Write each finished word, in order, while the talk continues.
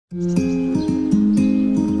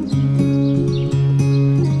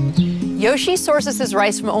Yoshi sources his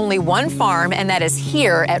rice from only one farm, and that is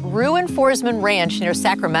here at Rue Forsman Ranch near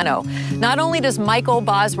Sacramento. Not only does Michael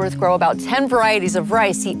Bosworth grow about 10 varieties of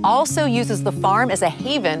rice, he also uses the farm as a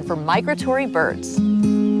haven for migratory birds.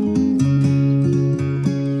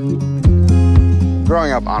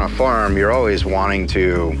 Growing up on a farm, you're always wanting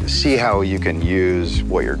to see how you can use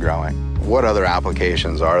what you're growing. What other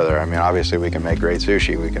applications are there? I mean, obviously we can make great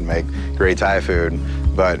sushi, we can make great Thai food,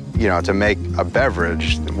 but to make a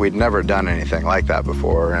beverage, we'd never done anything like that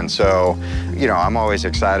before. And so, I'm always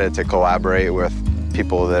excited to collaborate with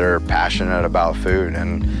people that are passionate about food,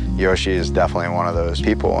 and Yoshi is definitely one of those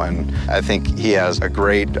people. And I think he has a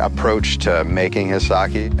great approach to making his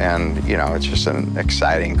sake, and it's just an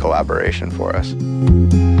exciting collaboration for us.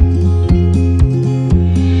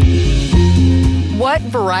 What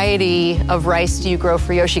variety of rice do you grow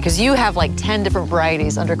for Yoshi? Because you have like 10 different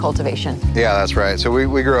varieties under cultivation. Yeah, that's right. So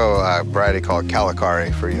we grow a variety called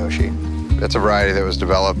Calicari for Yoshi. It's a variety that was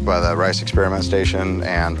developed by the Rice Experiment Station,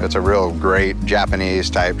 and it's a real great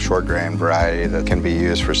Japanese-type short-grain variety that can be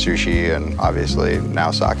used for sushi and obviously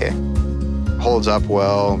now sake. Holds up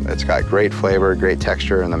well. It's got great flavor, great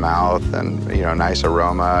texture in the mouth, and nice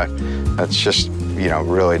aroma. It's just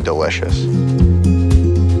really delicious.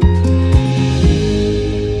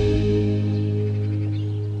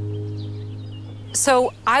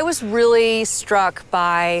 So I was really struck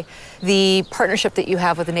by the partnership that you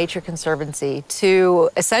have with the Nature Conservancy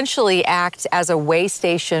to essentially act as a way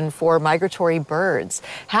station for migratory birds.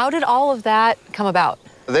 How did all of that come about?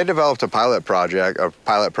 They developed a pilot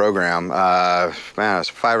program, man, it was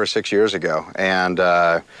 5 or 6 years ago, and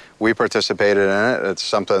we participated in it. It's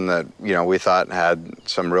something that, we thought had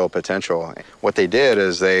some real potential. What they did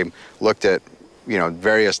is they looked at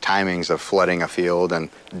various timings of flooding a field and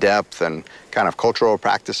depth and kind of cultural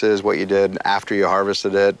practices, what you did after you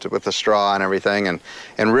harvested it with the straw and everything, and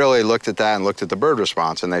really looked at that and looked at the bird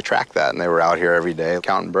response, and they tracked that, and they were out here every day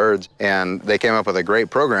counting birds. And they came up with a great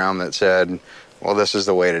program that said, well, this is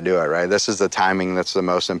the way to do it, right? This is the timing that's the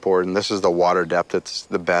most important. This is the water depth that's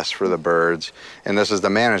the best for the birds. And this is the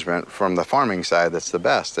management from the farming side that's the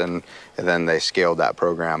best. And then they scaled that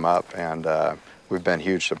program up, and we've been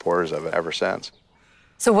huge supporters of it ever since.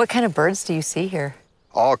 So what kind of birds do you see here?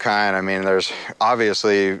 All kind. I mean, there's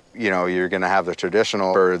obviously, you're going to have the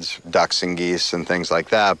traditional birds, ducks and geese and things like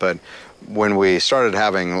that. But when we started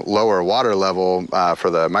having lower water level for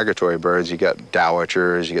the migratory birds, you get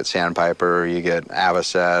dowitchers, you get sandpiper, you get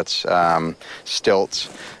avocets, stilts.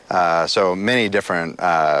 So many different,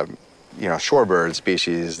 shorebird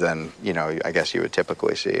species than, I guess you would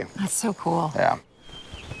typically see. That's so cool. Yeah.